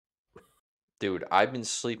Dude, I've been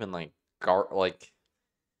sleeping like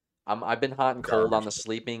I've been hot and cold on Garbage. the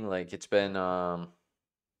sleeping. Like it's been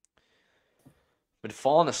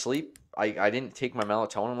falling asleep. I didn't take my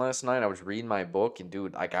melatonin last night. I was reading my book and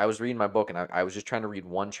dude, like I was reading my book and I was just trying to read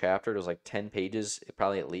one chapter. It was like 10 pages,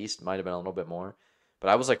 probably at least, might have been a little bit more. But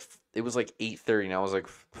I was like it was like 8:30 and I was like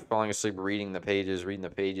falling asleep reading the pages, reading the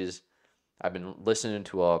pages. I've been listening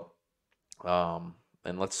to a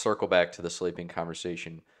and let's circle back to the sleeping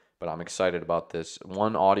conversation, but I'm excited about this.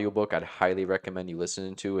 One audiobook I'd highly recommend you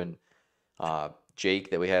listening to and Jake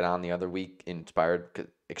that we had on the other week, inspired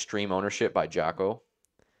Extreme Ownership by Jocko.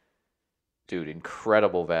 Dude,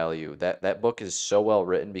 incredible value. That book is so well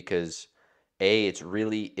written because it's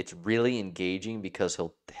really engaging because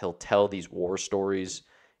he'll tell these war stories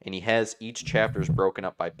and he has each chapter is broken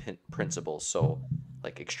up by principles. So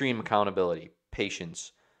like extreme accountability,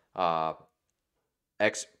 patience, uh,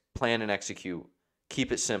 plan and execute,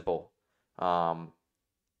 keep it simple. Um,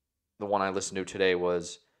 the one I listened to today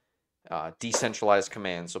was decentralized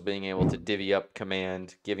command. So being able to divvy up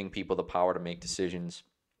command, giving people the power to make decisions.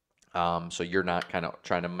 So you're not kind of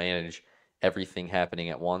trying to manage everything happening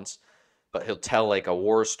at once. But he'll tell like a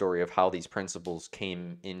war story of how these principles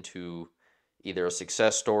came into either a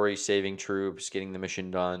success story, saving troops, getting the mission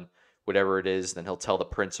done, whatever it is. Then he'll tell the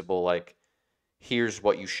principle like, here's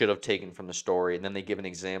what you should have taken from the story. And then they give an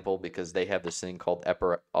example because they have this thing called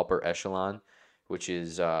upper echelon, which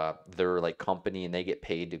is their like company, and they get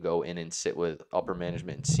paid to go in and sit with upper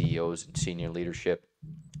management and CEOs and senior leadership,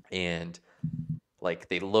 and like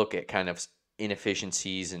they look at kind of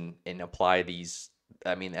inefficiencies and apply these.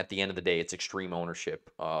 I mean, at the end of the day, it's extreme ownership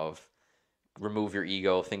of remove your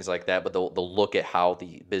ego, things like that. But they'll look at how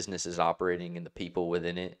the business is operating and the people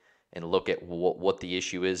within it, and look at what the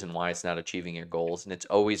issue is and why it's not achieving your goals. And it's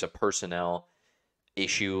always a personnel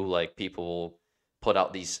issue. Like people put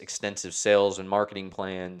out these extensive sales and marketing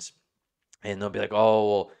plans, and they'll be like, "Oh,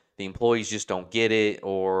 well, the employees just don't get it,"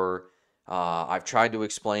 or "I've tried to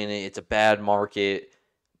explain it. It's a bad market.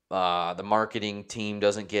 The marketing team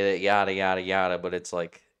doesn't get it. Yada yada yada." But it's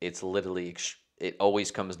like it's literally it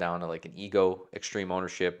always comes down to like an ego, extreme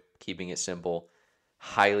ownership, keeping it simple.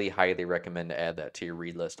 Highly, highly recommend to add that to your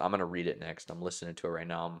read list. I'm gonna read it next. I'm listening to it right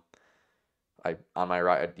now. I on my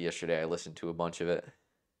ride yesterday, I listened to a bunch of it,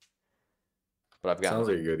 but I've gotten Sounds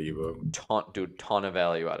like a good ebook. ton of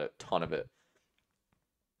value out of it, ton of it.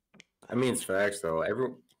 I mean, it's facts though.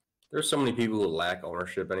 There's so many people who lack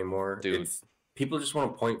ownership anymore. Dude, It's people just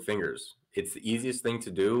want to point fingers. It's the easiest thing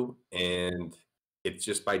to do, and it's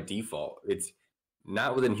just by default. It's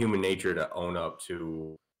not within human nature to own up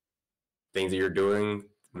to things that you're doing,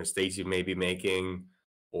 mistakes you may be making,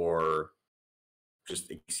 or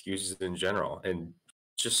just excuses in general. And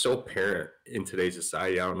just so apparent in today's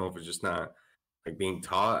society. I don't know if it's just not like being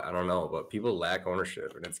taught. I don't know, but people lack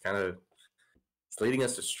ownership, and it's leading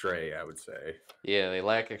us astray, I would say. yeah, they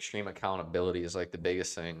lack extreme accountability is like the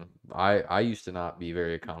biggest thing. I used to not be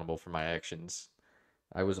very accountable for my actions.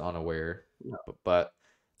 I was unaware, Yeah. but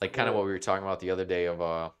like kind of what Well, we were talking about the other day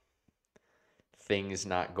of things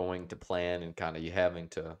not going to plan and kind of you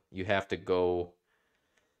have to go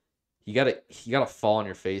you gotta fall on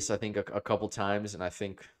your face. I think a couple times, and I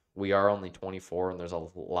think we are only 24 and there's a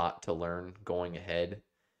lot to learn going ahead.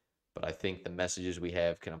 But I think the messages we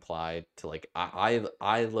have can apply to like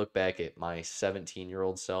I look back at my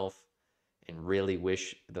 17-year-old self and really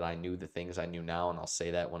wish that I knew the things I knew now. And I'll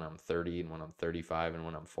say that when I'm 30 and when I'm 35 and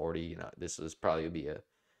when I'm 40. You know, this is probably be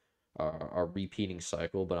a repeating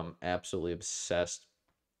cycle, but I'm absolutely obsessed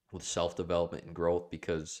with self development and growth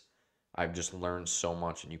because I've just learned so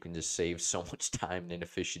much, and you can just save so much time and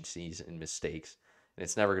inefficiencies and mistakes. And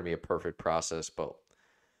it's never gonna be a perfect process, but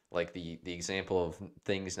like the example of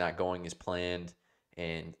things not going as planned,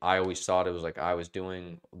 and I always thought it was like I was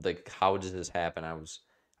doing like how does this happen?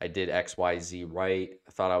 I did XYZ right.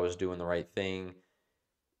 I thought I was doing the right thing.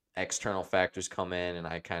 External factors come in, and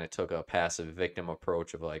I kind of took a passive victim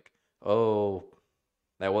approach of like, oh,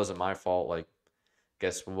 that wasn't my fault. Like,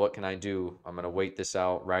 guess what can I do? I'm gonna wait this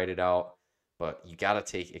out, ride it out. But you gotta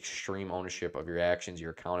take extreme ownership of your actions,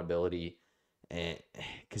 your accountability, and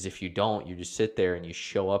because if you don't, you just sit there and you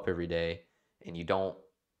show up every day, and you don't.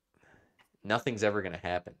 Nothing's ever gonna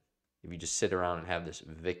happen if you just sit around and have this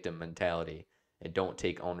victim mentality and don't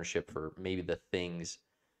take ownership for maybe the things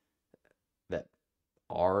that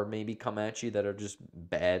are maybe come at you that are just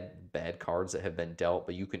bad cards that have been dealt,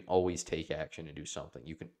 but you can always take action and do something.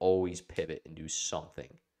 You can always pivot and do something.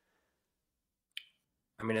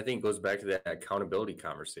 I mean, I think it goes back to that accountability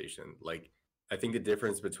conversation. Like, I think the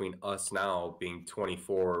difference between us now being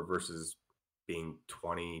 24 versus being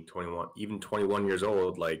 20, 21, even 21 years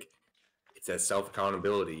old, like, It's that self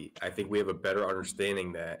accountability. I think we have a better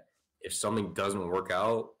understanding that if something doesn't work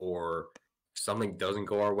out or something doesn't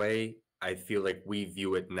go our way, I feel like we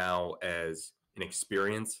view it now as an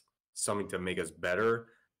experience, something to make us better,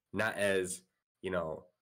 not as, you know,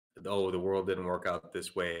 oh, the world didn't work out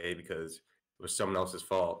this way because it was someone else's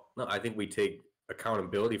fault. No, I think we take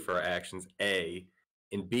accountability for our actions, A,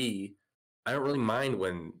 and B, I don't really mind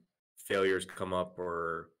when failures come up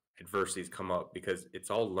or adversities come up because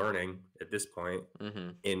it's all learning at this point. Mm-hmm.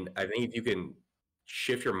 And I think if you can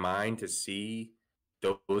shift your mind to see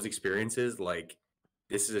those experiences like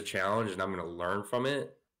this is a challenge and I'm going to learn from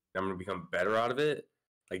it and I'm going to become better out of it,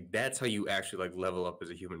 like that's how you actually like level up as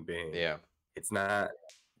a human being. Yeah. It's not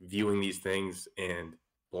viewing these things and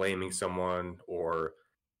blaming someone or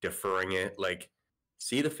deferring it. Like,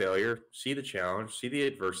 see the failure, see the challenge, see the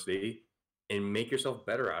adversity, and make yourself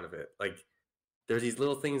better out of it. Like, there's these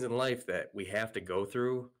little things in life that we have to go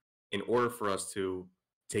through in order for us to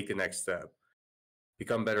take the next step,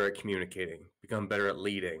 become better at communicating, become better at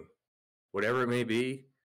leading, whatever it may be.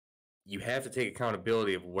 You have to take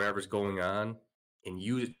accountability of whatever's going on and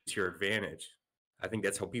use it to your advantage. I think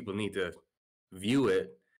that's how people need to view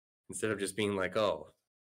it instead of just being like, oh,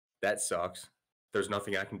 that sucks. There's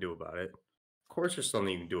nothing I can do about it. Of course, there's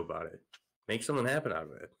something you can do about it. Make something happen out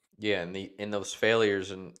of it. Yeah, and the in those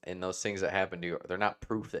failures and those things that happen to you, they're not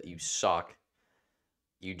proof that you suck.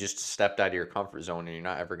 You just stepped out of your comfort zone and you're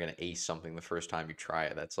not ever going to ace something the first time you try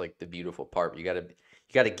it. That's like the beautiful part. You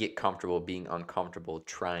got to get comfortable being uncomfortable,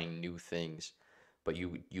 trying new things. But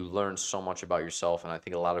you learn so much about yourself, and I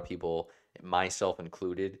think a lot of people, myself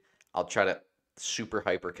included, I'll try to super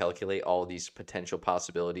hyper calculate all these potential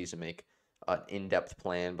possibilities and make an in-depth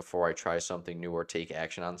plan before I try something new or take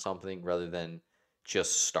action on something rather than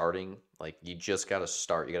just starting. Like you just got to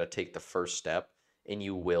start. You got to take the first step and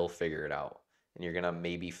you will figure it out, and you're gonna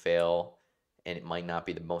maybe fail and it might not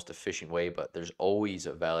be the most efficient way, but there's always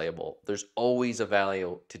a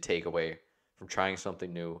value to take away from trying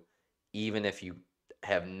something new, even if you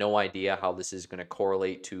have no idea how this is going to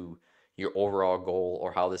correlate to your overall goal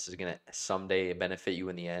or how this is going to someday benefit you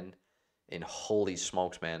in the end. And holy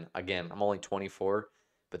smokes, man, again, I'm only 24,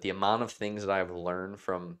 but the amount of things that I've learned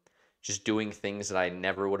from just doing things that I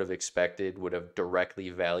never would have expected would have directly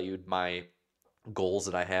valued my goals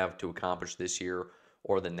that I have to accomplish this year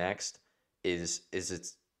or the next is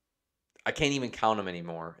it's I can't even count them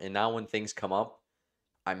anymore. And now when things come up,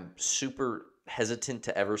 I'm super hesitant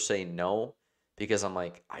to ever say no because I'm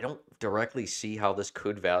like, I don't directly see how this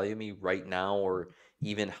could value me right now, or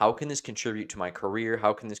even how can this contribute to my career?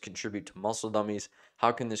 How can this contribute to Muscle Dummies?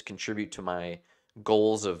 How can this contribute to my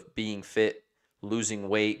goals of being fit, losing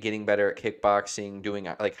weight, getting better at kickboxing, doing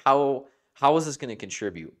like how is this going to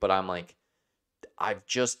contribute? But I'm like,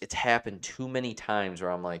 it's happened too many times where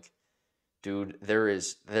I'm like, dude, there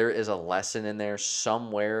is a lesson in there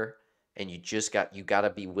somewhere, and you got to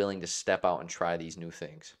be willing to step out and try these new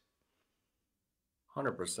things.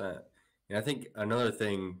 100%. And I think another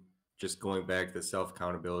thing, just going back to self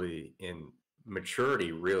accountability and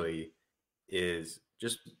maturity, really, is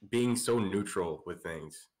just being so neutral with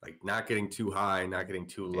things, like not getting too high, not getting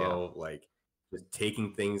too Yeah. low, like just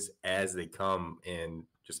taking things as they come and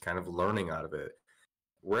just kind of learning out of it.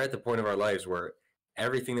 We're at the point of our lives where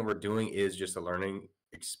everything that we're doing is just a learning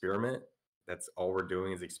experiment. That's all we're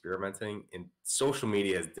doing is experimenting. And social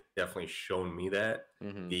media has definitely shown me that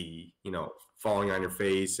Mm-hmm. falling on your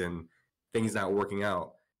face and things not working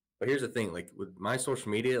out. But here's the thing, like with my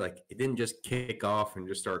social media, like it didn't just kick off and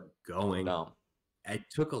just start going. No. It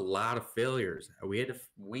took a lot of failures.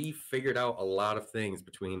 We figured out a lot of things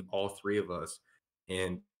between all three of us.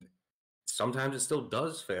 And sometimes it still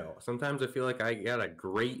does fail. Sometimes I feel like I got a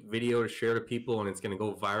great video to share to people and it's going to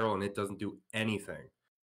go viral and it doesn't do anything.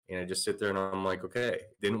 And I just sit there and I'm like, okay,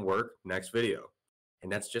 didn't work, next video.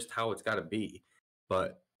 And that's just how it's got to be.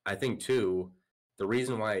 But I think too, the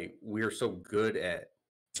reason why we're so good at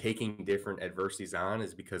taking different adversities on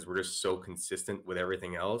is because we're just so consistent with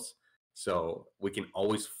everything else. So we can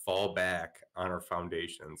always fall back on our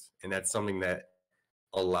foundations. And that's something that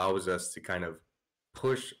allows us to kind of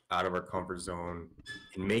push out of our comfort zone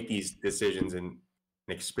and make these decisions and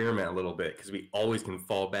experiment a little bit because we always can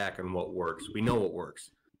fall back on what works. We know what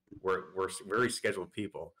works. We're very scheduled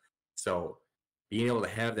people. So being able to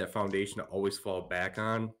have that foundation to always fall back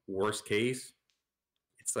on, worst case,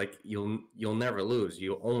 it's like you'll never lose.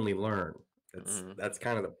 You'll only learn. Mm-hmm. That's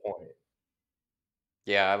kind of the point.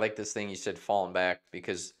 Yeah, I like this thing you said, falling back,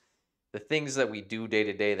 because the things that we do day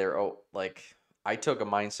to day, like I took a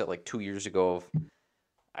mindset like 2 years ago of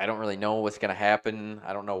I don't really know what's gonna happen.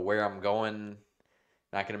 I don't know where I'm going.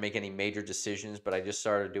 not going to make any major decisions, but I just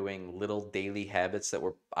started doing little daily habits that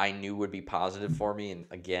were I knew would be positive for me. And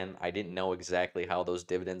again, I didn't know exactly how those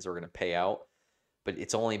dividends were going to pay out, but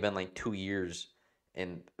it's only been like 2 years,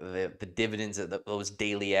 and the dividends that those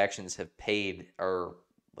daily actions have paid are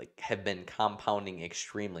like have been compounding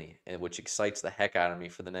extremely, and which excites the heck out of me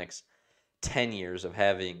for the next 10 years of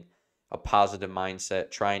having a positive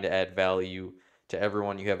mindset, trying to add value to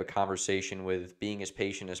everyone you have a conversation with, being as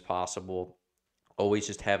patient as possible, always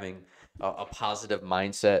just having a positive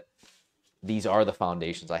mindset. These are the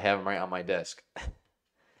foundations. I have them right on my desk.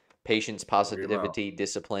 Patience, Don't agree more. positivity,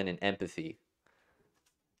 discipline, and empathy.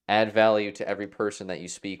 Add value to every person that you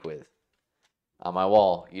speak with. On my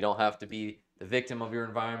wall, you don't have to be the victim of your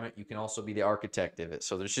environment. You can also be the architect of it.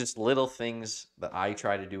 So there's just little things that I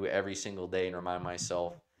try to do every single day and remind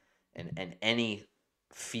myself in any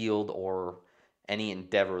field or any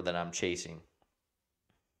endeavor that I'm chasing.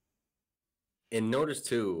 And notice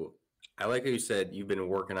too, I like how you said you've been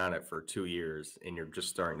working on it for 2 years and you're just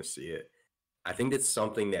starting to see it. I think that's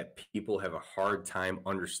something that people have a hard time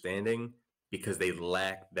understanding because they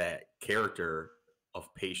lack that character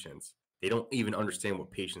of patience. They don't even understand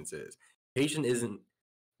what patience is. Patient isn't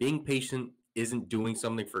being patient isn't doing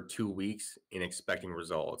something for 2 weeks and expecting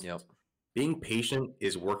results. Yep. Being patient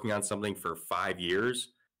is working on something for 5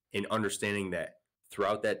 years and understanding that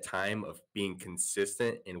throughout that time of being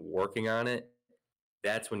consistent and working on it,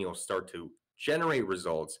 that's when you'll start to generate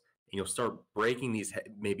results and you'll start breaking these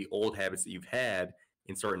maybe old habits that you've had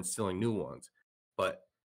and start instilling new ones. But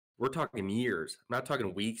we're talking years. I'm not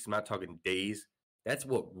talking weeks. I'm not talking days. That's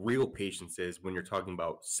what real patience is when you're talking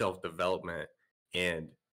about self development and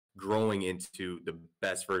growing into the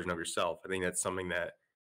best version of yourself. I think that's something that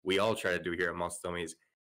we all try to do here at Muscle Dummies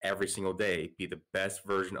every single day. Be the best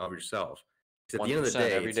version of yourself. Because at the end of the 1%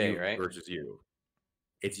 day, every it's day, you right? versus you.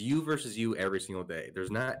 It's you versus you every single day.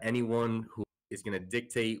 There's not anyone who is going to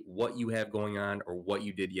dictate what you have going on or what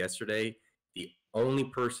you did yesterday. The only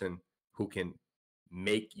person who can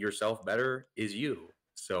make yourself better is you.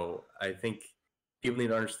 So I think people need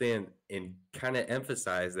to understand and kind of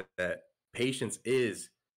emphasize that patience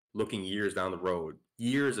is looking years down the road,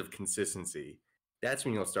 years of consistency. That's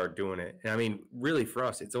when you'll start doing it. And I mean, really for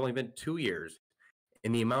us, it's only been 2 years.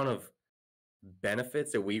 And the amount of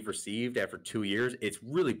benefits that we've received after 2 years, it's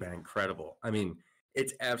really been incredible. I mean,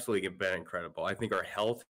 it's absolutely been incredible. I think our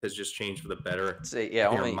health has just changed for the better. Say I yeah,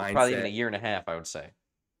 think our only probably even mindset, a year and a half, I would say.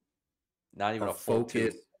 Not even our a full two.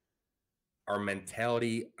 focus, our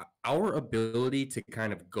mentality, our ability to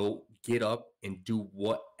kind of go get up and do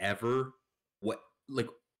whatever, what like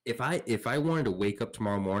if I wanted to wake up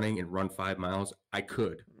tomorrow morning and run 5 miles, I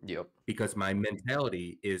could Yep. because my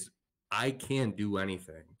mentality is I can do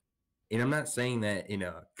anything. And I'm not saying that in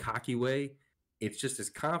a cocky way. It's just this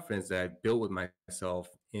confidence that I've built with myself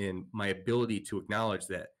and my ability to acknowledge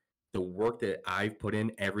that the work that I've put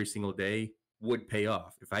in every single day would pay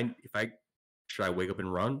off. If I should I wake up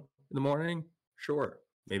and run in the morning? Sure.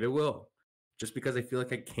 Maybe I will. Just because I feel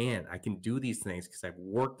like I can do these things because I've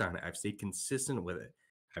worked on it. I've stayed consistent with it.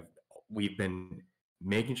 I've we've been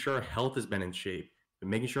making sure our health has been in shape, but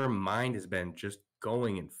making sure our mind has been just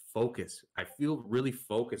going and focus. I feel really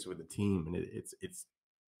focused with the team, and it's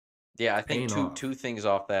Yeah, I think paying two off. things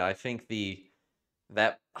off that. I think the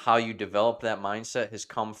that how you develop that mindset has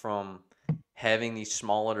come from having these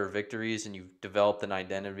small little victories, and you've developed an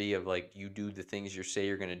identity of like you do the things you say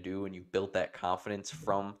you're going to do, and you built that confidence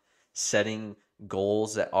from setting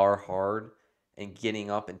goals that are hard and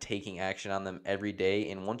getting up and taking action on them every day.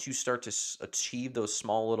 And once you start to achieve those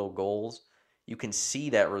small little goals, you can see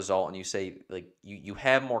that result, and you say like you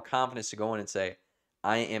have more confidence to go in and say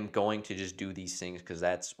I am going to just do these things because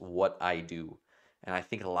that's what I do. And I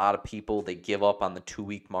think a lot of people they give up on the 2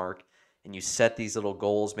 week mark, and you set these little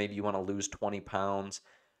goals. Maybe you want to lose 20 pounds.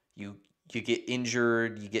 You you get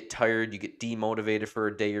injured, you get tired, you get demotivated for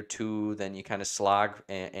a day or two, then you kind of slog,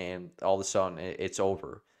 and all of a sudden it's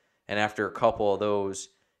over. And after a couple of those,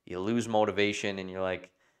 you lose motivation, and you're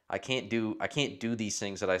like, I can't do these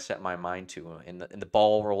things that I set my mind to, and the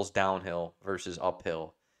ball rolls downhill versus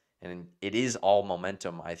uphill, and it is all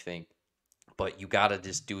momentum, I think, but you got to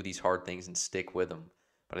just do these hard things and stick with them.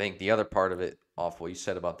 But I think the other part of it, off what you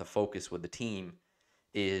said about the focus with the team,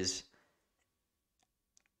 is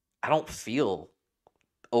I don't feel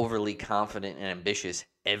overly confident and ambitious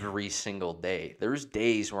every single day. There's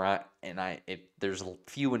days where if there's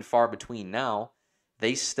few and far between now,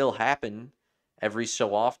 they still happen every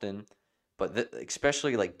so often. But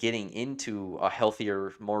especially like getting into a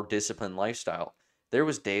healthier, more disciplined lifestyle, there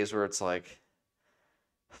was days where it's like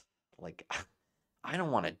I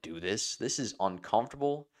don't want to do this. This is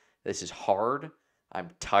uncomfortable. This is hard. I'm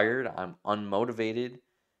tired, I'm unmotivated.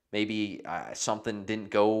 Maybe something didn't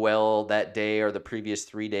go well that day or the previous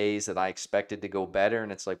 3 days that I expected to go better,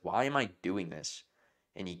 and it's like, why am I doing this?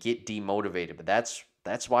 And you get demotivated. But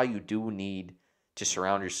that's why you do need to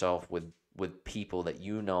surround yourself with people that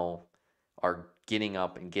you know are getting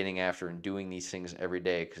up and getting after and doing these things every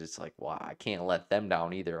day. Because it's like, well, I can't let them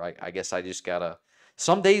down either. I guess I just gotta.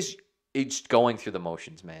 Some days it's going through the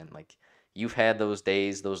motions, man. Like you've had those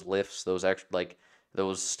days, those lifts, those extra like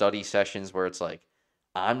those study sessions where it's like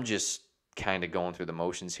I'm just kind of going through the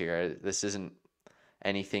motions here. This isn't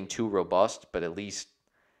anything too robust, but at least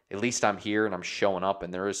I'm here and I'm showing up,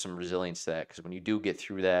 and there is some resilience to that, because when you do get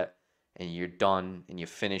through that and you're done and you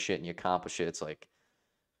finish it and you accomplish it, it's like,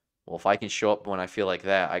 well, if I can show up when I feel like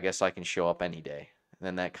that, I guess I can show up any day. And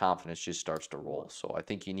then that confidence just starts to roll. So I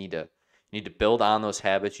think you need to build on those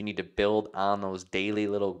habits. You need to build on those daily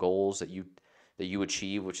little goals that you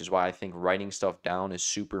achieve, which is why I think writing stuff down is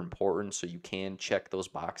super important, so you can check those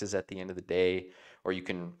boxes at the end of the day, or you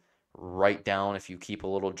can write down, if you keep a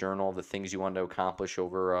little journal, of the things you want to accomplish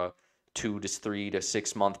over a 2 to 3 to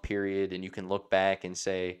 6 month period, and you can look back and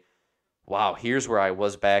say, wow, here's where I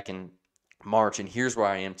was back in March and here's where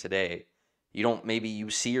I am today. You don't maybe you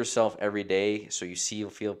see yourself every day, so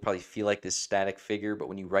probably feel like this static figure, but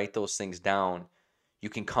when you write those things down, you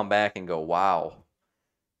can come back and go, wow,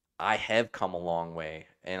 I have come a long way.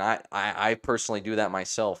 And I personally do that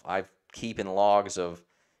myself. I've keeping logs of,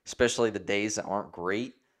 especially the days that aren't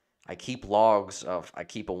great. I keep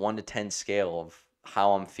a 1 to 10 scale of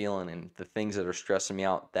how I'm feeling and the things that are stressing me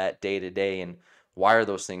out that day to day. And why are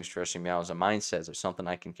those things stressing me out? As a mindset, is there something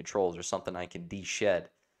I can control? Is there something I can de-shed?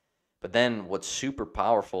 But then what's super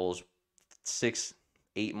powerful is 6,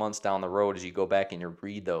 8 months down the road, as you go back and you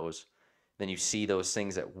read those, then you see those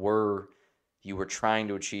things that you were trying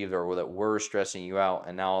to achieve or that were stressing you out,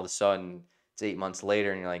 and now all of a sudden it's 8 months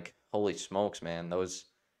later and you're like, holy smokes, man, those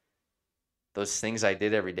things I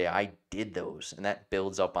did every day, I did those. And that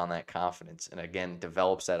builds up on that confidence and again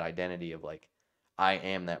develops that identity of like, I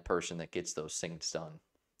am that person that gets those things done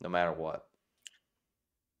no matter what.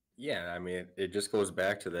 Yeah, I mean, it just goes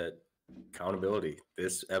back to that accountability.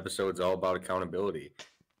 This episode's all about accountability.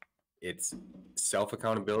 It's self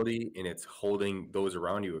accountability and it's holding those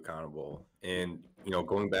around you accountable. And,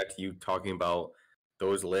 going back to you talking about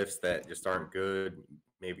those lifts that just aren't good,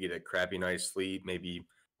 maybe get a crappy night's sleep, maybe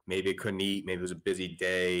it couldn't eat, maybe it was a busy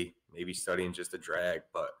day, maybe studying just a drag,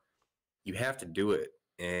 but you have to do it.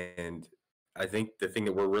 And I think the thing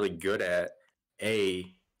that we're really good at, I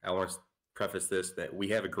want to preface this that we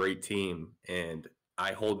have a great team and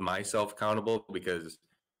I hold myself accountable because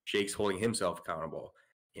Jake's holding himself accountable.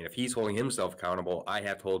 And if he's holding himself accountable, I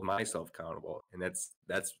have to hold myself accountable. And that's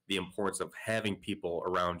the importance of having people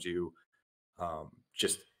around you,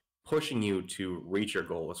 just pushing you to reach your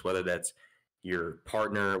goals, whether that's your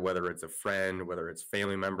partner, whether it's a friend, whether it's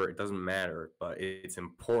family member, it doesn't matter. But it's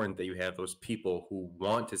important that you have those people who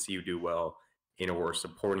want to see you do well and are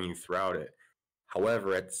supporting you throughout it.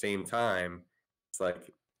 However, at the same time, it's like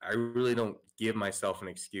I really don't give myself an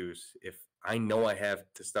excuse. If I know I have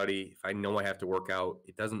to study, if I know I have to work out,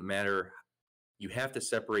 it doesn't matter. You have to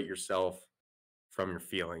separate yourself from your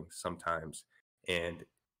feelings sometimes. And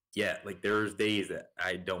yeah, like there's days that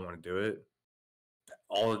I don't want to do it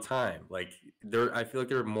all the time. Like I feel like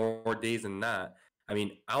there are more days than not. I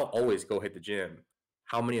mean, I'll always go hit the gym.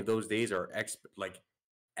 How many of those days are like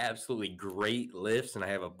absolutely great lifts and I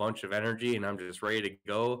have a bunch of energy and I'm just ready to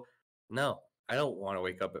go? No, I don't want to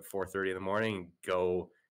wake up at 4:30 in the morning and go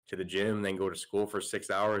to the gym, then go to school for 6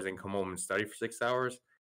 hours and come home and study for 6 hours.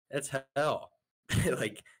 That's hell.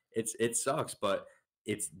 Like it sucks, but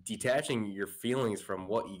it's detaching your feelings from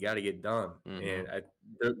what you got to get done. Mm-hmm.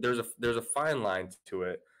 And there's a fine line to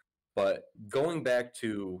it. But going back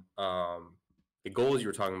to the goals you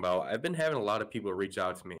were talking about, I've been having a lot of people reach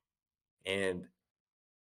out to me, and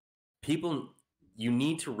people, you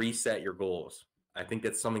need to reset your goals. I think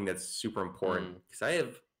that's something that's super important Mm. because I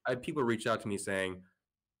have people reach out to me saying,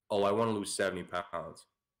 "Oh, I want to lose 70 pounds."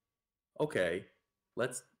 Okay,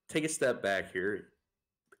 let's take a step back here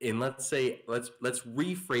and let's say let's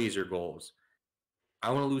rephrase your goals.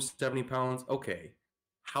 I want to lose 70 pounds. Okay,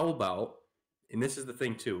 how about, and this is the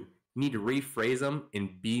thing too, you need to rephrase them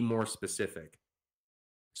and be more specific.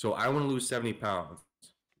 So I want to lose 70 pounds.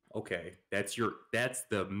 Okay, that's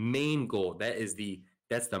the main goal. That's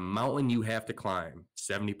the mountain you have to climb,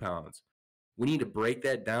 70 pounds. We need to break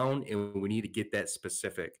that down and we need to get that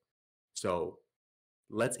specific. So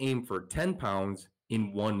let's aim for 10 pounds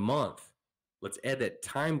in 1 month. Let's add that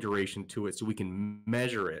time duration to it so we can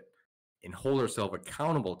measure it and hold ourselves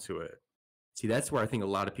accountable to it. See, that's where I think a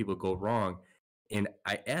lot of people go wrong. And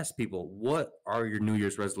I ask people, what are your New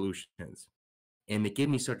Year's resolutions? And they give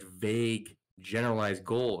me such vague, generalized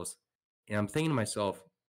goals. And I'm thinking to myself,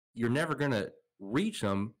 you're never going to reach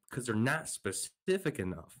them because they're not specific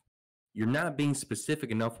enough. You're not being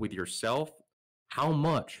specific enough with yourself. How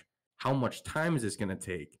much? How much time is this going to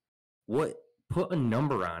take? What? Put a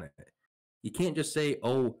number on it. You can't just say,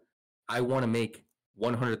 "Oh, I want to make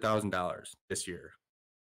 $100,000 this year."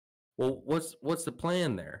 Well, what's the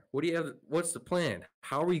plan there? What do you have? What's the plan?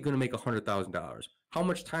 How are you going to make $100,000? How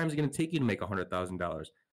much time is it going to take you to make $100,000?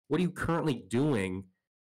 What are you currently doing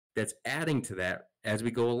that's adding to that as we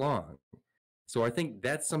go along? So I think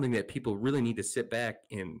that's something that people really need to sit back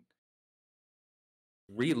and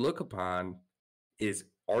relook upon is,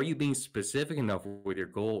 are you being specific enough with your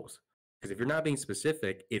goals? Because if you're not being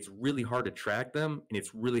specific, it's really hard to track them and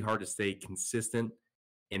it's really hard to stay consistent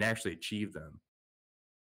and actually achieve them.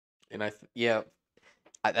 And yeah,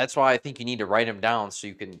 that's why I think you need to write them down so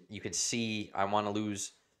you can see I want to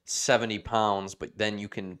lose 70 pounds, but then you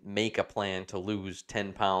can make a plan to lose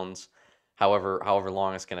 10 pounds, however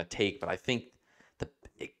long it's going to take. But I think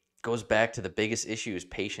it goes back to the biggest issue is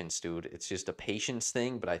patience, dude. It's just a patience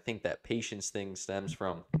thing, but I think that patience thing stems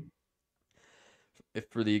from, if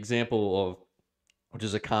for the example of, which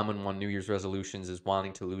is a common one, New Year's resolutions is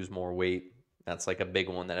wanting to lose more weight. That's like a big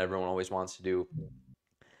one that everyone always wants to do.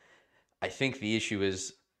 I think the issue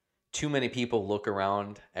is too many people look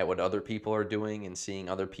around at what other people are doing and seeing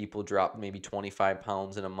other people drop maybe 25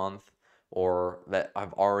 pounds in a month, or that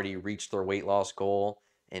have already reached their weight loss goal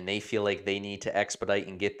and they feel like they need to expedite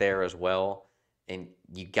and get there as well. And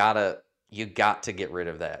you got to get rid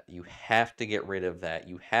of that. You have to get rid of that.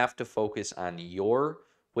 You have to focus on your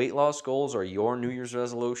weight loss goals or your New Year's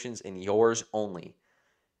resolutions and yours only.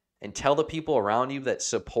 And tell the people around you that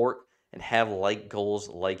support and have like goals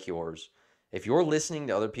like yours. If you're listening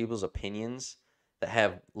to other people's opinions that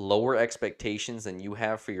have lower expectations than you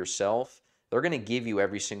have for yourself, they're going to give you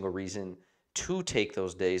every single reason to take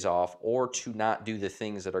those days off or to not do the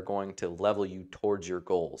things that are going to level you towards your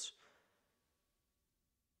goals.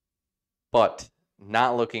 But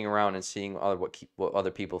not looking around and seeing what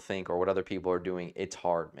other people think or what other people are doing, it's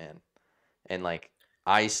hard, man. And like,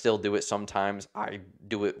 I still do it sometimes. I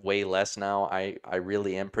do it way less now. I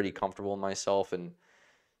really am pretty comfortable in myself and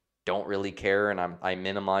don't really care, and I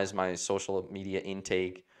minimize my social media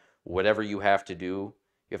intake. Whatever you have to do,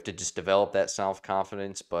 you have to just develop that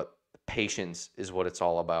self-confidence, but patience is what it's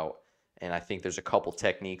all about. And I think there's a couple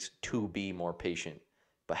techniques to be more patient,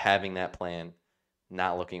 but having that plan,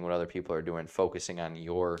 not looking what other people are doing, focusing on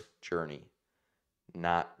your journey,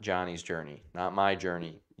 not Johnny's journey, not my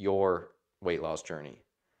journey, your weight loss journey.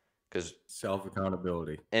 Because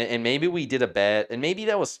Self-accountability. and maybe we did a bad, and maybe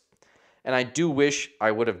that was, and I do wish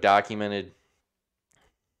I would have documented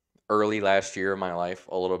early last year of my life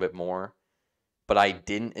a little bit more, but I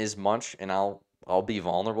didn't as much, and I'll be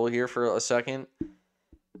vulnerable here for a second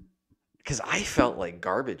because I felt like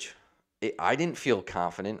garbage. I didn't feel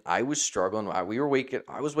confident. I was struggling. I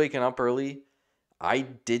was waking up early. I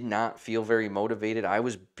did not feel very motivated. I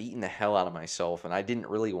was beating the hell out of myself, and I didn't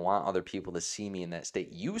really want other people to see me in that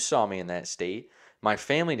state. You saw me in that state. My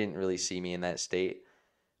family didn't really see me in that state.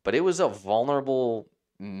 But it was a vulnerable,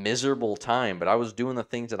 miserable time. But I was doing the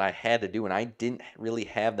things that I had to do, and I didn't really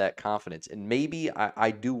have that confidence. And maybe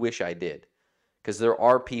I do wish I did. Because there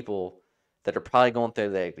are people that are probably going through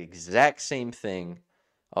the exact same thing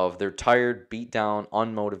of they're tired, beat down,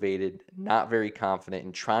 unmotivated, not very confident,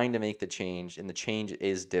 and trying to make the change, and the change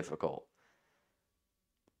is difficult.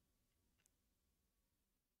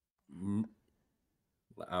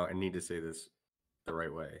 I need to say this the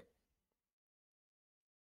right way.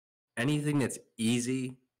 Anything that's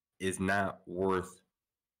easy is not worth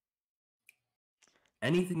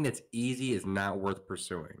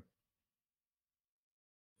pursuing.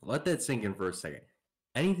 Let that sink in for a second.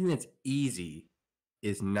 Anything that's easy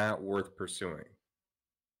is not worth pursuing.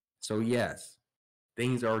 So yes,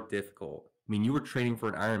 things are difficult. I mean, you were training for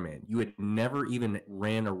an Ironman. You had never even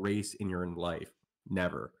ran a race in your life.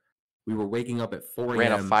 Never. We were waking up at 4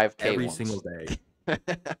 Ran a a.m. 5K every once. single day.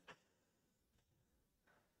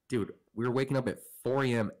 Dude, we were waking up at 4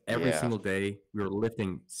 a.m. every single day. We were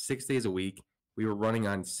lifting 6 days a week. We were running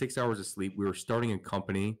on 6 hours of sleep. We were starting a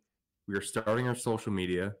company. We were starting our social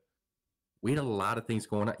media. We had a lot of things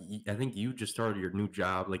going on. I think you just started your new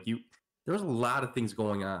job. There was a lot of things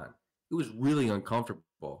going on. It was really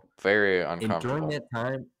uncomfortable. Very uncomfortable.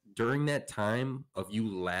 And during that time of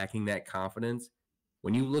you lacking that confidence,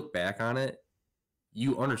 when you look back on it,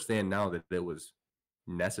 you understand now that it was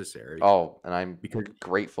necessary. Oh, and I'm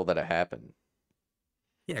grateful that it happened.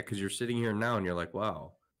 Yeah, because you're sitting here now and you're like,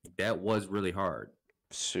 wow, That was really hard.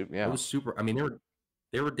 It Yeah. was super. I mean,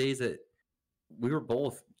 there were days that we were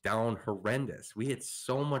both down horrendous. We had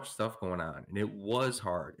so much stuff going on, and it was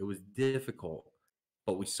hard. It was difficult,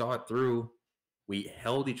 but we saw it through. We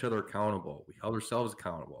held each other accountable. We held ourselves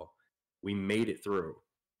accountable. We made it through.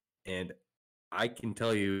 And I can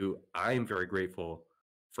tell you, I am very grateful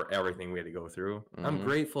for everything we had to go through. I'm Hmm.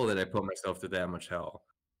 grateful that I put myself through that much hell.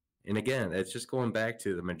 And again, it's just going back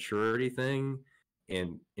to the maturity thing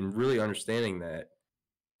and really understanding that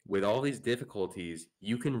with all these difficulties,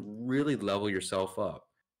 you can really level yourself up.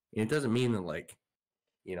 And it doesn't mean that like,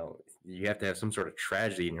 you have to have some sort of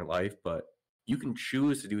tragedy in your life, but you can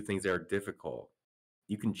choose to do things that are difficult.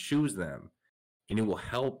 You can choose them and it will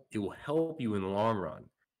help you in the long run.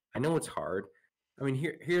 I know it's hard. I mean,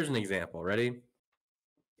 here's an example. Ready?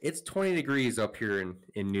 It's 20 degrees up here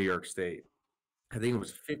in New York State. I think it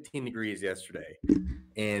was 15 degrees yesterday.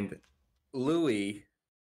 And Louis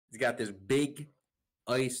has got this big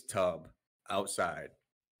ice tub outside.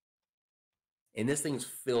 And this thing's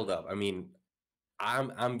filled up. I mean,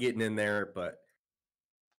 I'm getting in there, but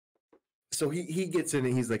so he gets in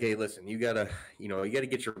and he's like, "Hey, listen, you gotta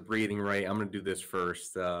get your breathing right. I'm gonna do this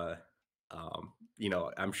first. I'm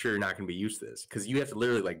sure you're not gonna be used to this because you have to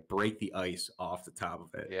literally like break the ice off the top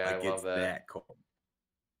of it. Yeah, I Like love it's that. that cold."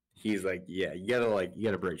 He's like, "Yeah, you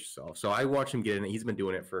gotta brace yourself." So I watch him get in it. He's been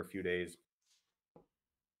doing it for a few days.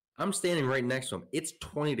 I'm standing right next to him. It's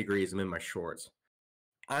 20 degrees. I'm in my shorts.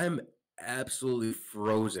 I'm absolutely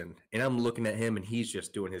frozen, and I'm looking at him, and he's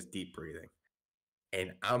just doing his deep breathing.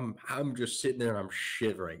 And I'm just sitting there and I'm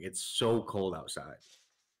shivering. It's so cold outside.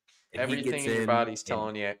 And he Everything gets in your in body's and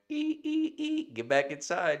telling you, get back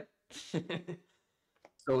inside.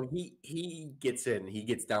 so he gets in, he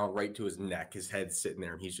gets down right to his neck. His head's sitting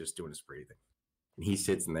there and he's just doing his breathing. And he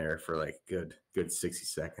sits in there for like good 60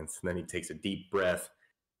 seconds. And then he takes a deep breath.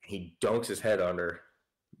 He dunks his head under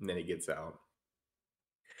and then he gets out.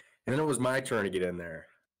 And then it was my turn to get in there.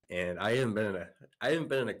 And I haven't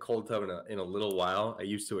been in a cold tub in a little while. I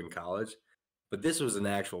used to in college, but this was an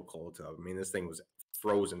actual cold tub. I mean, this thing was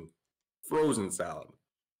frozen, frozen solid.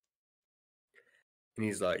 And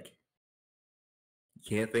he's like, "You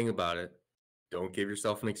can't think about it. Don't give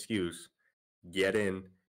yourself an excuse. Get in,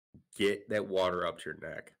 get that water up to your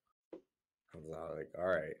neck." I was like, "All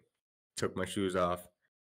right." Took my shoes off,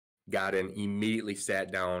 got in, immediately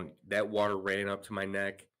sat down. That water ran up to my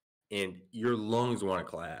neck, and your lungs want to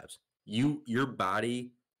collapse. Your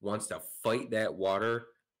body wants to fight that water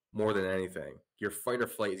more than anything. Your fight or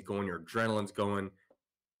flight is going, your adrenaline's going.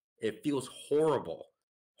 It feels horrible.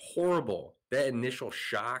 Horrible. That initial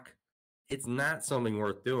shock, it's not something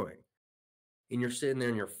worth doing. And you're sitting there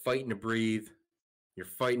and you're fighting to breathe. You're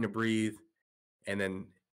fighting to breathe. And then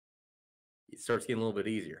it starts getting a little bit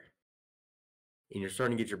easier. And you're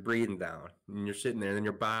starting to get your breathing down. And you're sitting there, and then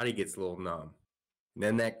your body gets a little numb. And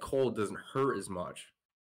then that cold doesn't hurt as much.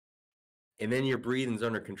 And then your breathing's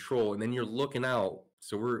under control. And then you're looking out.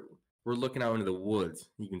 So we're looking out into the woods.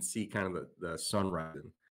 You can see kind of the sun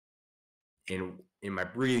rising. And my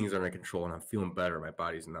breathing's under control and I'm feeling better. My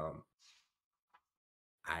body's numb.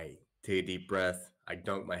 I take a deep breath. I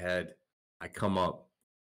dunk my head. I come up,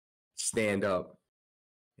 stand up,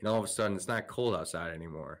 and all of a sudden it's not cold outside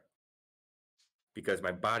anymore because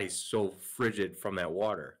my body's so frigid from that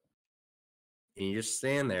water. And you just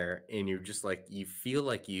stand there and you're just like, you feel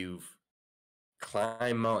like you've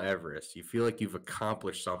climbed Mount Everest. You feel like you've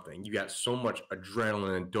accomplished something. You got so much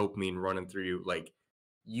adrenaline and dopamine running through you. Like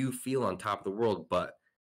you feel on top of the world, but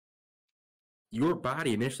your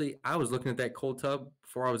body initially, I was looking at that cold tub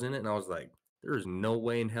before I was in it and I was like, there is no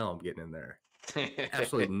way in hell I'm getting in there.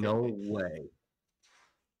 Absolutely no way.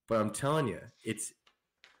 But I'm telling you,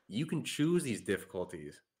 you can choose these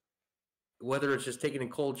difficulties. Whether it's just taking a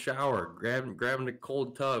cold shower, grabbing a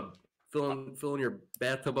cold tub, filling your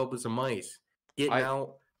bathtub up with some ice, getting I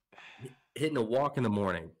out, hitting a walk in the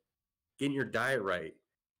morning, getting your diet right.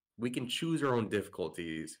 We can choose our own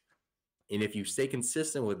difficulties. And if you stay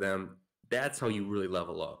consistent with them, that's how you really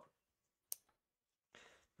level up.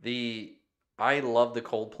 the I love the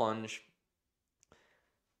cold plunge.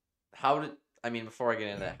 How did I mean before I get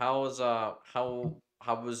into that, how'd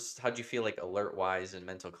you feel like alert wise and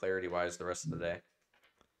mental clarity wise the rest of the day?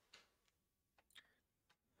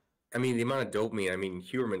 I mean, the amount of dopamine, I mean,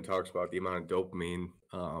 Huberman talks about the amount of dopamine.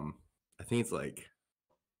 I think it's like,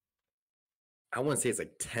 I want to say it's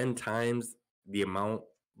like 10 times the amount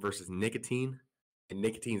versus nicotine. And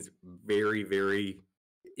nicotine's very, very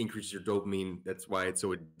increases your dopamine. That's why it's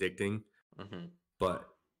so addicting. Hmm. But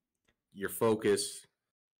your focus,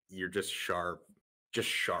 you're just sharp,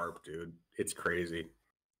 dude. It's crazy.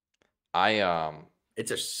 I It's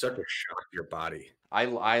just such a shock to your body.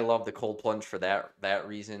 I love the cold plunge for that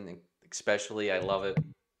reason, especially I love it,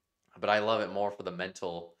 but I love it more for the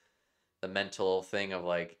mental thing of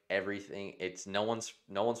like everything. It's no one's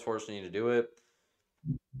forcing you to do it.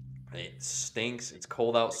 It stinks. It's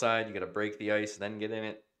cold outside. You got to break the ice, then get in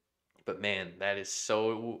it. But man, that is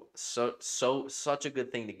such a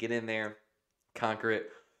good thing to get in there, conquer it,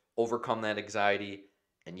 overcome that anxiety,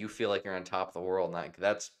 and you feel like you're on top of the world. And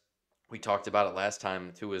that's we talked about it last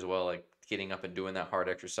time too as well, like getting up and doing that hard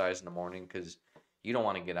exercise in the morning because you don't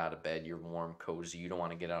want to get out of bed. You're warm, cozy. You don't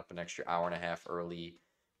want to get up an extra hour and a half early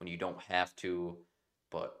when you don't have to.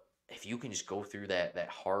 But if you can just go through that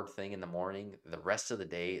hard thing in the morning, the rest of the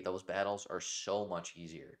day, those battles are so much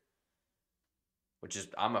easier. Which is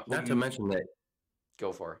I'm a Not to mention that,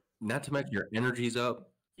 go for not to mention your energy's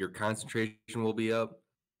up, your concentration will be up,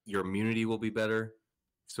 your immunity will be better.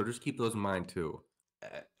 So just keep those in mind too.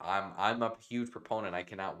 I'm a huge proponent. I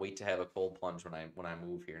cannot wait to have a cold plunge when I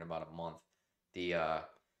move here in about a month. The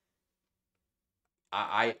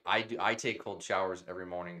I take cold showers every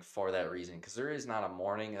morning for that reason because there is not a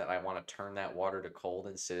morning that I want to turn that water to cold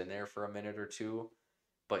and sit in there for a minute or two,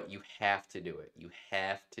 but you have to do it. You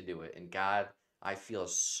have to do it. And God, I feel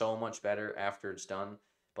so much better after it's done.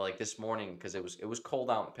 But like this morning, because it was cold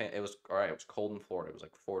out. It was all right. It was cold in Florida. It was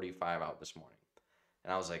like 45 out this morning.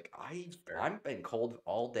 And I was like, Fair. I've been cold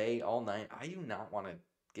all day, all night. I do not want to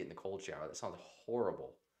get in the cold shower. That sounds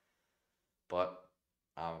horrible. But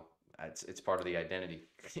um, it's part of the identity.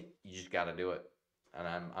 You just got to do it, and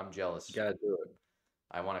I'm jealous. Gotta do it.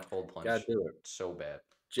 I want a cold Gotta plunge do it. so bad.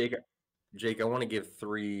 Jake, Jake, I want to give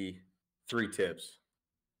three tips.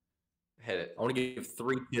 Hit it. I want to give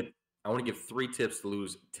three tips. I want to give 3 tips to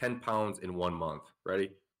lose 10 pounds in 1 month. Ready?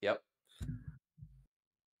 Yep.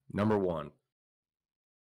 Number one,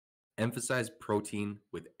 emphasize protein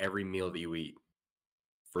with every meal that you eat,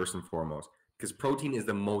 first and foremost, because protein is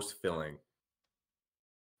the most filling.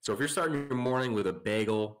 So if you're starting your morning with a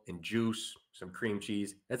bagel and juice, some cream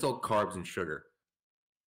cheese, that's all carbs and sugar.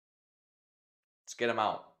 Let's get them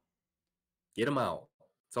out. Get them out.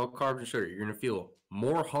 It's all carbs and sugar. You're going to feel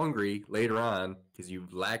more hungry later on because you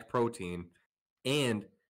lack protein, and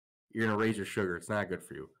you're going to raise your sugar. It's not good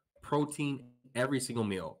for you. Protein every single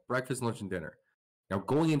meal, breakfast, lunch, and dinner. Now,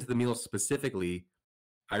 going into the meals specifically,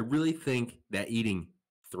 I really think that eating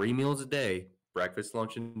 3 meals a day, breakfast,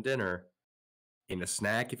 lunch, and dinner, and a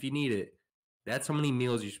snack if you need it, that's how many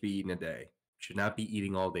meals you should be eating a day. You should not be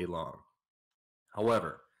eating all day long.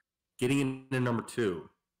 However, getting into number 2,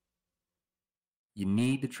 you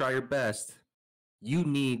need to try your best. You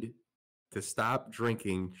need to stop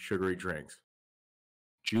drinking sugary drinks.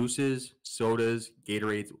 Juices, sodas,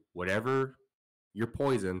 Gatorades, whatever your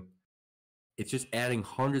poison, it's just adding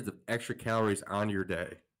hundreds of extra calories onto your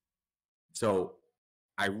day. So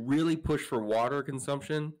I really push for water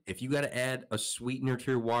consumption. If you got to add a sweetener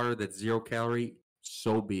to your water that's 0 calorie,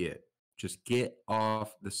 so be it. Just get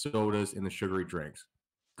off the sodas and the sugary drinks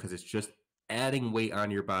because it's just adding weight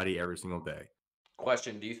onto your body every single day.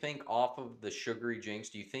 Question: do you think off of the sugary drinks,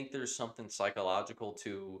 do you think there's something psychological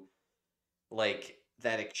to like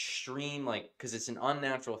that extreme, like because it's an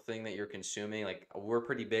unnatural thing that you're consuming? Like we're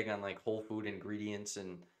pretty big on like whole food ingredients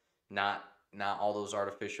and not not all those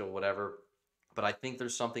artificial whatever. But I think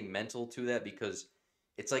there's something mental to that because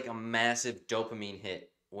it's like a massive dopamine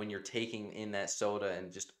hit when you're taking in that soda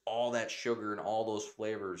and just all that sugar and all those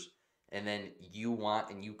flavors, and then you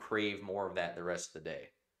want and you crave more of that the rest of the day.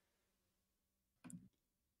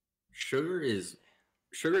 Sugar is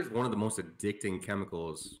sugar is one of the most addicting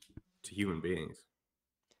chemicals to human beings.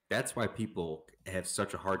 That's why people have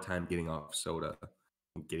such a hard time getting off soda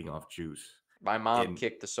and getting off juice. My mom And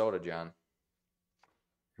kicked the soda, John.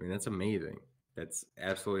 I mean, that's amazing. That's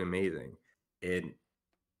absolutely amazing. And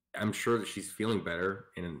I'm sure that she's feeling better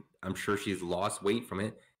and I'm sure she's lost weight from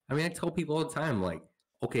it. I mean, I tell people all the time, like,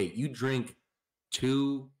 okay, you drink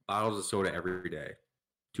 2 bottles of soda every day,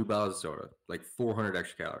 2 bottles of soda, like 400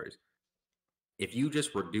 extra calories. If you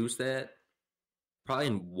just reduce that, probably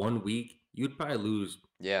in 1 week, you'd probably lose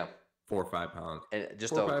Yeah, 4 or 5 pounds. and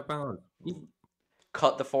just 4 or 5 pounds.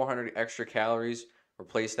 cut the 400 extra calories,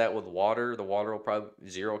 replace that with water. The water will probably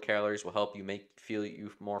 0 calories will help you feel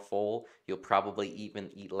you more full. You'll probably even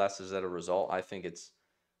eat less as a result. I think it's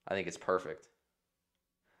perfect.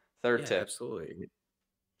 Third Yeah, tip. absolutely.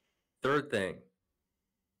 Third thing,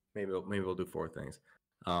 maybe we'll do 4 things.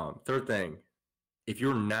 Third thing, if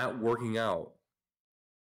you're not working out,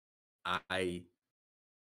 I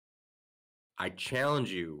I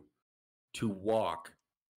challenge you to walk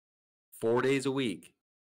 4 days a week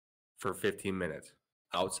for 15 minutes,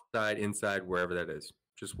 outside, inside, wherever that is.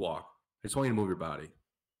 Just walk. I just want you to move your body.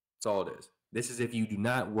 That's all it is. This is if you do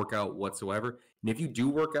not work out whatsoever. And if you do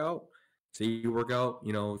work out, say you work out,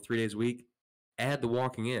 3 days a week, add the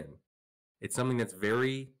walking in. It's something that's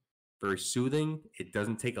very, very soothing. It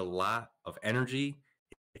doesn't take a lot of energy.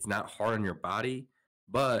 It's not hard on your body.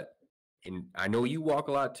 But, and I know you walk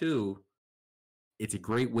a lot too, it's a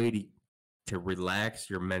great way to relax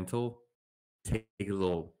your mental, take a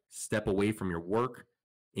little step away from your work,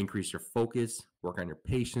 increase your focus, work on your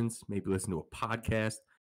patience, maybe listen to a podcast.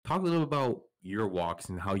 Talk a little about your walks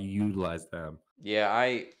and how you utilize them. Yeah,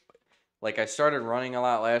 I started running a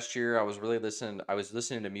lot last year. I was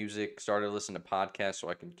listening to music, started listening to podcasts so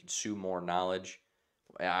I can consume more knowledge.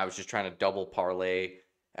 I was just trying to double parlay,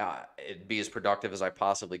 be as productive as I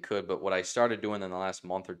possibly could. But what I started doing in the last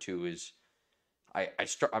month or two is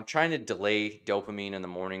I'm trying to delay dopamine in the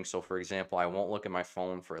morning. So for example, I won't look at my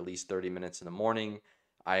phone for at least 30 minutes in the morning.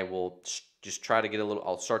 I will just try to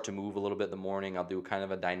I'll start to move a little bit in the morning. I'll do kind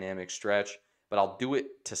of a dynamic stretch, but I'll do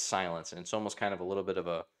it to silence. And it's almost kind of a little bit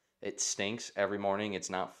of it stinks every morning.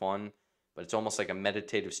 It's not fun, but it's almost like a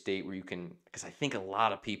meditative state where because I think a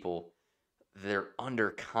lot of people, they're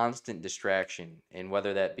under constant distraction. And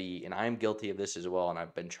whether that be, and I'm guilty of this as well, and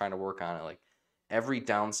I've been trying to work on it, like every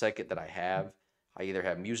down second that I have, I either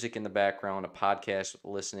have music in the background, a podcast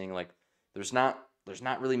listening. Like there's not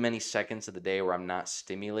really many seconds of the day where I'm not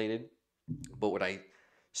stimulated. But I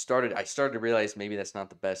started to realize maybe that's not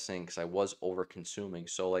the best thing because I was over consuming.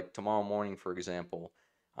 So like tomorrow morning, for example,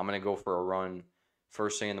 I'm gonna go for a run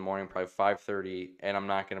first thing in the morning, probably 5:30, and I'm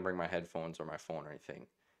not gonna bring my headphones or my phone or anything.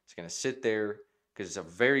 It's gonna sit there because it's a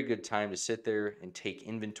very good time to sit there and take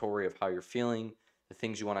inventory of how you're feeling, the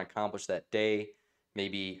things you want to accomplish that day,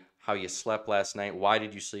 maybe how you slept last night. Why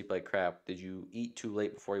did you sleep like crap? Did you eat too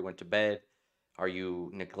late before you went to bed? Are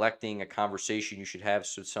you neglecting a conversation you should have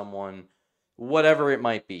with someone? Whatever it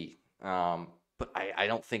might be. But I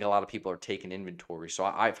don't think a lot of people are taking inventory. So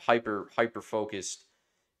I've hyper focused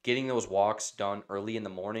getting those walks done early in the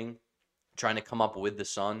morning, trying to come up with the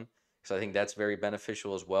sun because I think that's very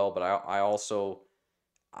beneficial as well. But I also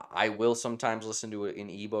I will sometimes listen to an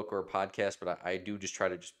ebook or a podcast, but I do just try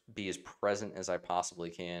to just be as present as I possibly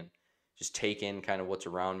can. Just take in kind of what's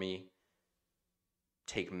around me,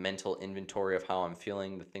 take mental inventory of how I'm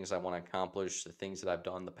feeling, the things I want to accomplish, the things that I've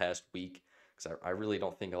done the past week. Because I really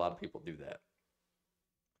don't think a lot of people do that.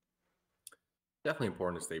 Definitely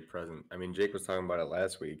important to stay present. I mean, Jake was talking about it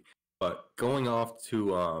last week, but going off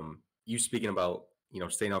to you speaking about,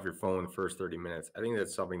 staying off your phone the first 30 minutes, I think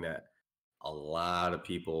that's something that a lot of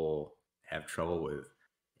people have trouble with.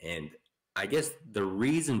 And I guess the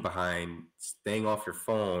reason behind staying off your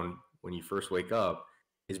phone when you first wake up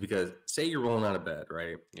is because say you're rolling out of bed,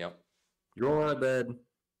 right? Yep. You're rolling out of bed,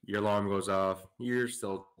 your alarm goes off, you're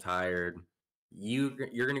still tired. You're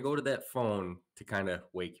going to go to that phone to kind of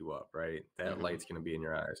wake you up, right? That light's going to be in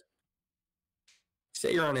your eyes.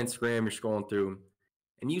 Say you're on Instagram, you're scrolling through,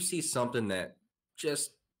 and you see something that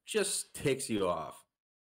just ticks you off.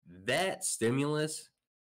 That stimulus,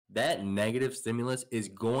 that negative stimulus is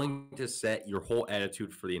going to set your whole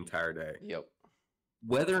attitude for the entire day. Yep.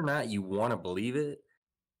 Whether or not you want to believe it,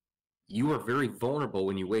 you are very vulnerable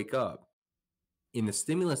when you wake up. And the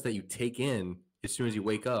stimulus that you take in as soon as you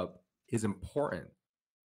wake up is important.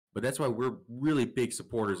 But that's why we're really big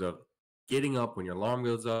supporters of getting up when your alarm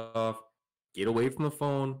goes off, get away from the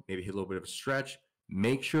phone, maybe hit a little bit of a stretch,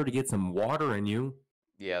 make sure to get some water in you.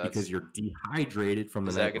 Yeah, because you're dehydrated from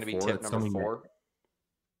the night before. Is that going to be tip number 4?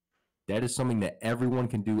 That is something that everyone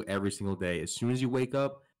can do every single day. As soon as you wake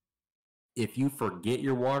up, if you forget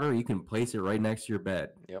your water, you can place it right next to your bed.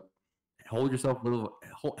 Yep. Have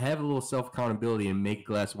a little self accountability and make a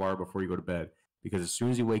glass of water before you go to bed. Because as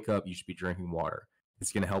soon as you wake up, you should be drinking water.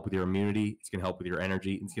 It's going to help with your immunity. It's going to help with your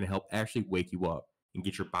energy. It's going to help actually wake you up and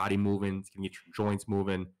get your body moving. It's going to get your joints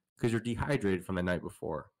moving because you're dehydrated from the night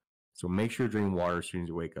before. So make sure you're drinking water as soon as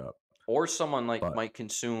you wake up. Or someone might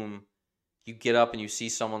consume. You get up and you see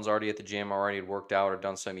someone's already at the gym, already worked out or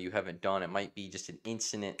done something you haven't done. It might be just an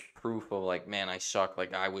instant proof of like, man, I suck.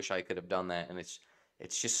 Like I wish I could have done that. And it's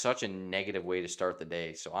just such a negative way to start the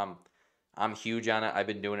day. So I'm huge on it. I've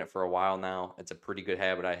been doing it for a while now. It's a pretty good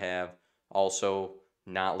habit I have. Also,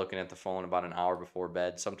 not looking at the phone about an hour before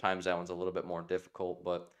bed. Sometimes that one's a little bit more difficult,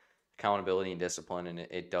 but accountability and discipline, and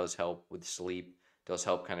it does help with sleep. Does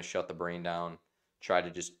help kind of shut the brain down, try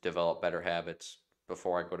to just develop better habits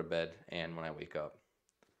before I go to bed and when I wake up.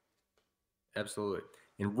 Absolutely.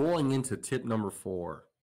 And rolling into tip number 4,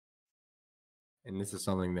 and this is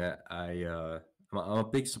something that I'm a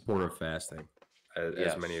big supporter of fasting,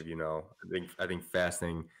 as many of you know. I think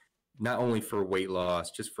fasting, not only for weight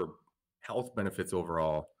loss, just for health benefits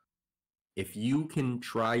overall, If you can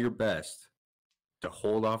try your best to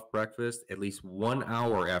hold off breakfast at least 1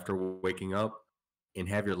 hour after waking up and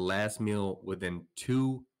have your last meal within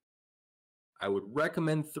 2, I would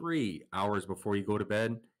recommend 3 hours before you go to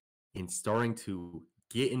bed, and starting to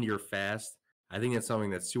get into your fast. I think that's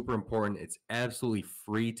something that's super important. It's absolutely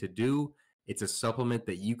free to do. It's a supplement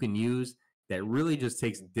that you can use that really just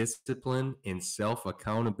takes discipline and self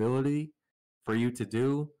accountability for you to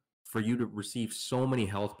do, for you to receive so many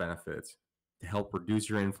health benefits, to help reduce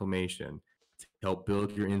your inflammation, to help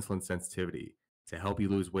build your insulin sensitivity, to help you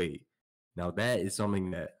lose weight. Now, that is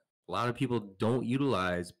something that a lot of people don't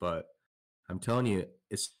utilize, but I'm telling you,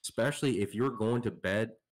 especially if you're going to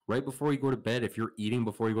bed, right before you go to bed, if you're eating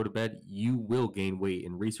before you go to bed, you will gain weight.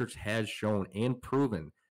 And research has shown and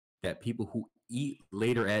proven that people who eat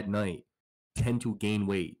later at night tend to gain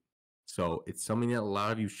weight. So it's something that a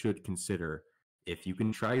lot of you should consider. If you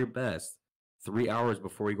can try your best, 3 hours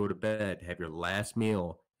before you go to bed, have your last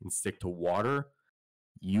meal and stick to water,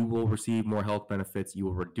 you will receive more health benefits. You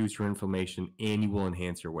will reduce your inflammation and you will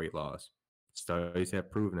enhance your weight loss. Studies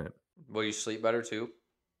have proven it. Will you sleep better too?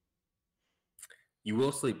 You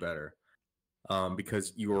will sleep better,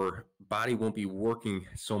 because your body won't be working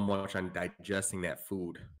so much on digesting that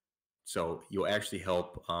food. So you'll actually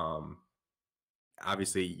help.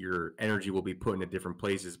 Obviously, your energy will be put into different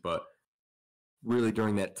places, but really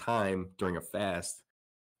during that time, during a fast,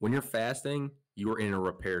 when you're fasting, you are in a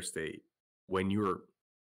repair state. When you're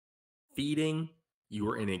feeding, you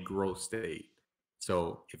are in a growth state.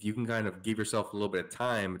 So if you can kind of give yourself a little bit of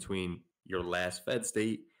time between your last fed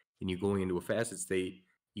state and you going into a fasted state,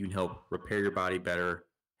 you can help repair your body better,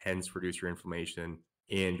 hence reduce your inflammation,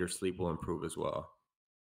 and your sleep will improve as well.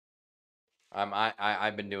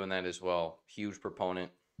 I've been doing that as well. Huge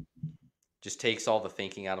proponent. Just takes all the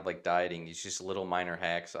thinking out of like dieting. It's just little minor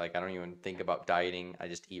hacks. Like I don't even think about dieting. I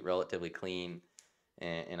just eat relatively clean,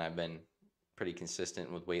 and I've been pretty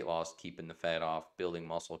consistent with weight loss, keeping the fat off, building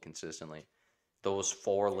muscle consistently. Those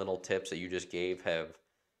four little tips that you just gave have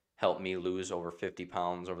helped me lose over 50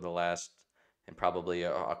 pounds over the last and probably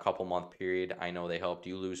a couple month period. I know they helped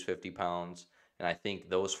you lose 50 pounds. And I think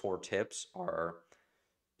those four tips are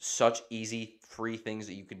such easy, free things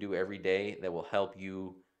that you can do every day that will help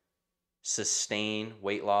you sustain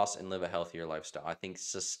weight loss and live a healthier lifestyle. I think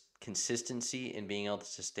consistency in being able to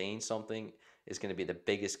sustain something is going to be the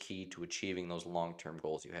biggest key to achieving those long term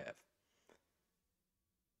goals you have.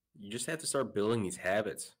 You just have to start building these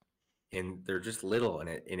habits, and they're just little, and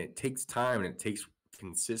it takes time and it takes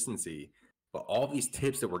consistency. But all these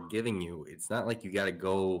tips that we're giving you, it's not like you got to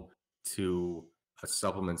go to a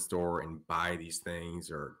supplement store and buy these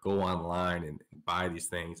things or go online and buy these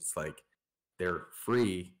things. It's like they're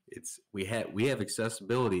free. It's we have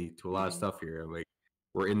accessibility to a lot of Mm-hmm. stuff here. Like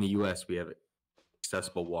we're in the US, we have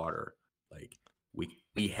accessible water. Like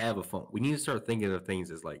we have a phone. We need to start thinking of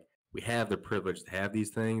things as like we have the privilege to have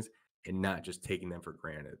these things and not just taking them for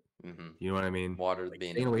granted. Mm-hmm. You know what I mean? Water Like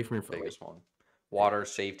being staying the away from your phone. Like, biggest one. Water,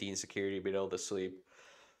 safety, and security, being able to sleep.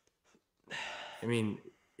 I mean,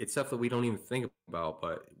 it's stuff that we don't even think about,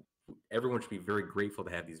 but everyone should be very grateful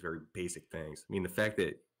to have these very basic things. I mean, the fact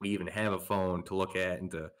that we even have a phone to look at and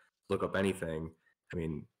to look up anything, I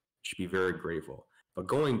mean, should be very grateful. But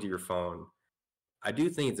going to your phone, I do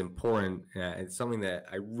think it's important. It's something that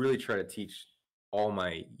I really try to teach all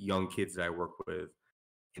my young kids that I work with,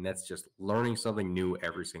 and that's just learning something new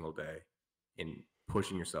every single day and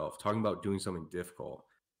pushing yourself. Talking about doing something difficult.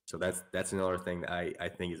 So that's another thing that I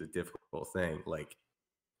think is a difficult thing. Like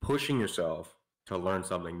pushing yourself to learn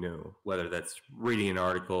something new, whether that's reading an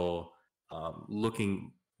article,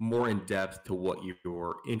 looking more in depth to what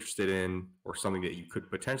you're interested in, or something that you could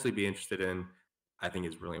potentially be interested in, I think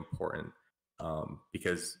is really important,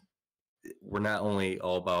 because we're not only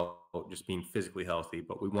all about just being physically healthy,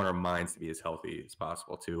 but we want our minds to be as healthy as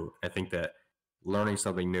possible too. I think that learning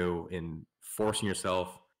something new and forcing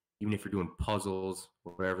yourself, even if you're doing puzzles,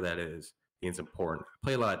 whatever that is, I think it's important. I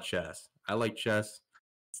play a lot of chess. I like chess.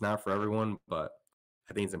 It's not for everyone, but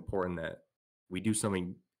I think it's important that we do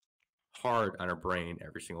something hard on our brain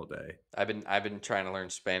every single day. I've been trying to learn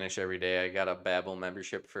Spanish every day. I got a Babbel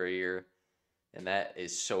membership for a year, and that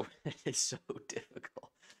is so it's so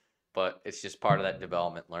difficult. But it's just part of that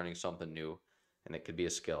development, learning something new, and it could be a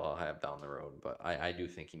skill I'll have down the road. But I do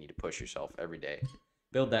think you need to push yourself every day,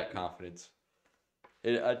 build that confidence.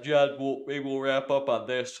 And, John, maybe we'll wrap up on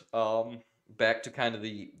this. Back to kind of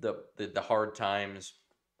the hard times,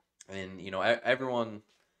 and everyone.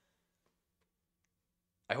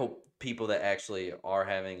 I hope people that actually are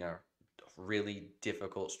having a really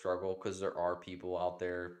difficult struggle, because there are people out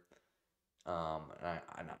there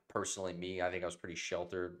Personally, me, I think I was pretty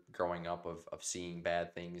sheltered growing up of seeing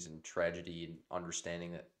bad things and tragedy and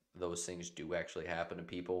understanding that those things do actually happen to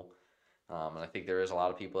people. And I think there is a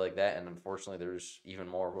lot of people like that. And unfortunately, there's even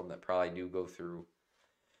more of them that probably do go through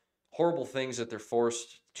horrible things that they're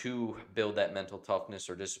forced to build that mental toughness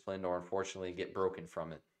or discipline, or unfortunately get broken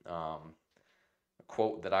from it. A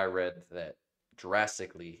quote that I read that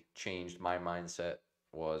drastically changed my mindset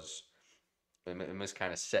was, and this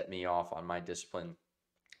kind of set me off on my discipline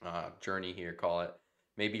journey here, call it.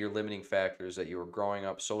 Maybe your limiting factor is that you were growing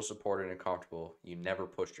up so supported and comfortable, you never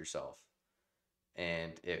pushed yourself.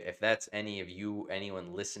 And if that's any of you,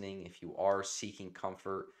 anyone listening, if you are seeking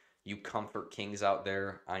comfort, you comfort kings out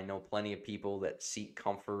there, I know plenty of people that seek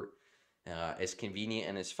comfort. As convenient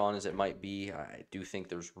and as fun as it might be, I do think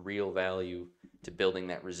there's real value to building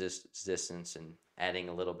that resistance and adding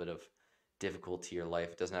a little bit of difficult to your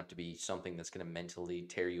life. It doesn't have to be something that's going to mentally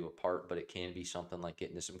tear you apart, but it can be something like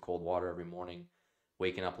getting to some cold water every morning,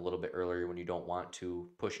 waking up a little bit earlier when you don't want to,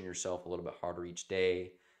 pushing yourself a little bit harder each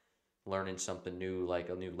day, learning something new like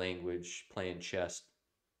a new language, playing chess,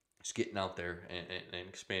 just getting out there and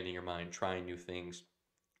expanding your mind, trying new things,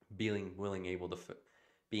 being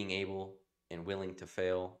able and willing to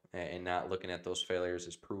fail, and not looking at those failures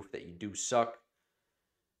as proof that you do suck,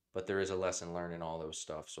 but there is a lesson learned in all those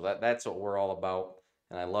stuff. So that's what we're all about.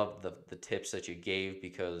 And I love the tips that you gave,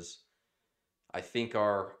 because I think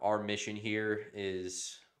our mission here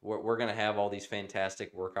is we're going to have all these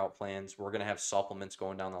fantastic workout plans. We're going to have supplements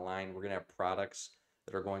going down the line. We're going to have products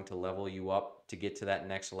that are going to level you up to get to that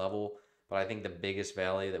next level. But I think the biggest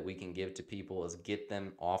value that we can give to people is get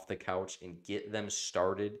them off the couch and get them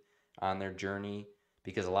started on their journey,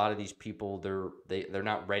 because a lot of these people they're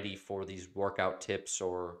not ready for these workout tips,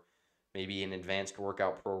 or maybe an advanced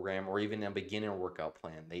workout program, or even a beginner workout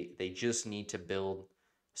plan. They just need to build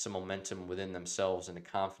some momentum within themselves and a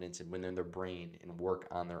confidence and within their brain, and work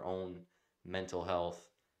on their own mental health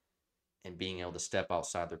and being able to step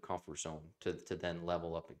outside their comfort zone to then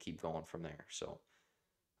level up and keep going from there. So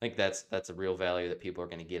I think that's a real value that people are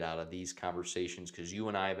going to get out of these conversations, because you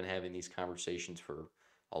and I have been having these conversations for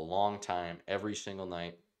a long time, every single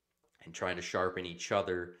night, and trying to sharpen each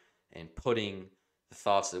other and putting the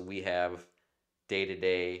thoughts that we have day to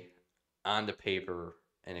day onto paper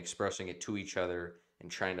and expressing it to each other and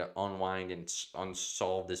trying to unwind and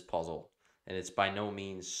unsolve this puzzle. And it's by no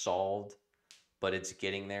means solved, but it's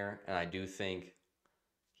getting there. And I do think,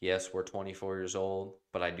 yes, we're 24 years old,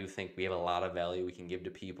 but I do think we have a lot of value we can give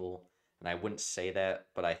to people. And I wouldn't say that,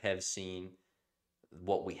 but I have seen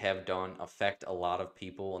what we have done affect a lot of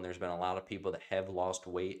people. And there's been a lot of people that have lost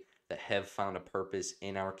weight, that have found a purpose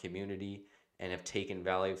in our community, and have taken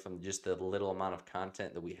value from just the little amount of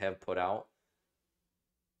content that we have put out.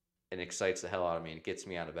 It excites the hell out of me. It gets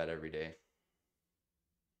me out of bed every day.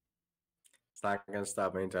 It's not going to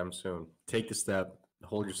stop anytime soon. Take the step,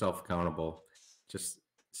 hold yourself accountable. Just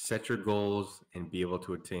set your goals and be able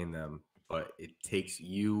to attain them. But it takes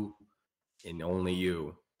you and only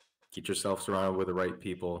you. Get yourself surrounded with the right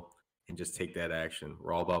people and just take that action.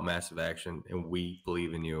 We're all about massive action, and we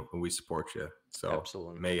believe in you and we support you. So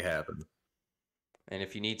Absolutely. make it happen. And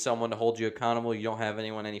if you need someone to hold you accountable, you don't have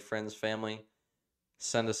anyone, any friends, family,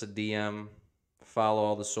 send us a DM. Follow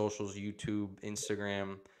all the socials: YouTube,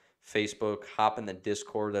 Instagram, Facebook. Hop in the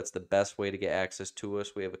Discord. That's the best way to get access to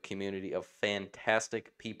us. We have a community of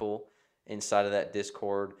fantastic people inside of that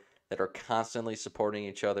Discord that are constantly supporting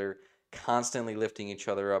each other, constantly lifting each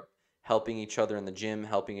other up, helping each other in the gym,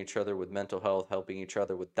 helping each other with mental health, helping each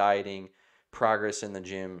other with dieting, progress in the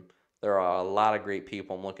gym. There are a lot of great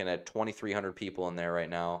people. I'm looking at 2,300 people in there right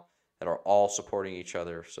now that are all supporting each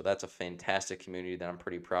other. So that's a fantastic community that I'm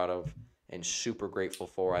pretty proud of and super grateful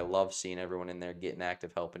for. I love seeing everyone in there getting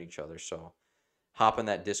active, helping each other. So hop in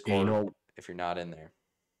that And Discord if you're not in there.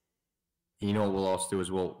 what we'll also do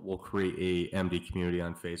is we'll create a MD community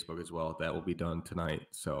on Facebook as well. That will be done tonight.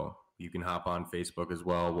 So you can hop on Facebook as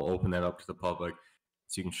well. We'll open that up to the public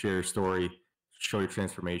so you can share your story, show your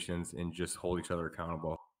transformations, and just hold each other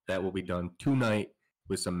accountable. That will be done tonight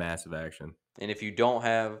with some massive action. And if you do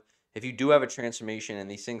have a transformation and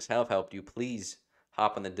these things have helped you, please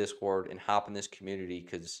hop in the Discord and hop in this community,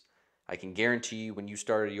 because I can guarantee you when you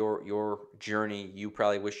started your journey, you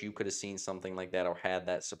probably wish you could have seen something like that or had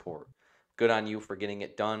that support. Good on you for getting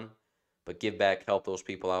it done, but give back, help those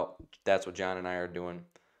people out. That's what John and I are doing.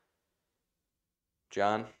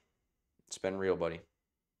 John, it's been real, buddy.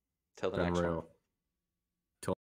 Till the next one.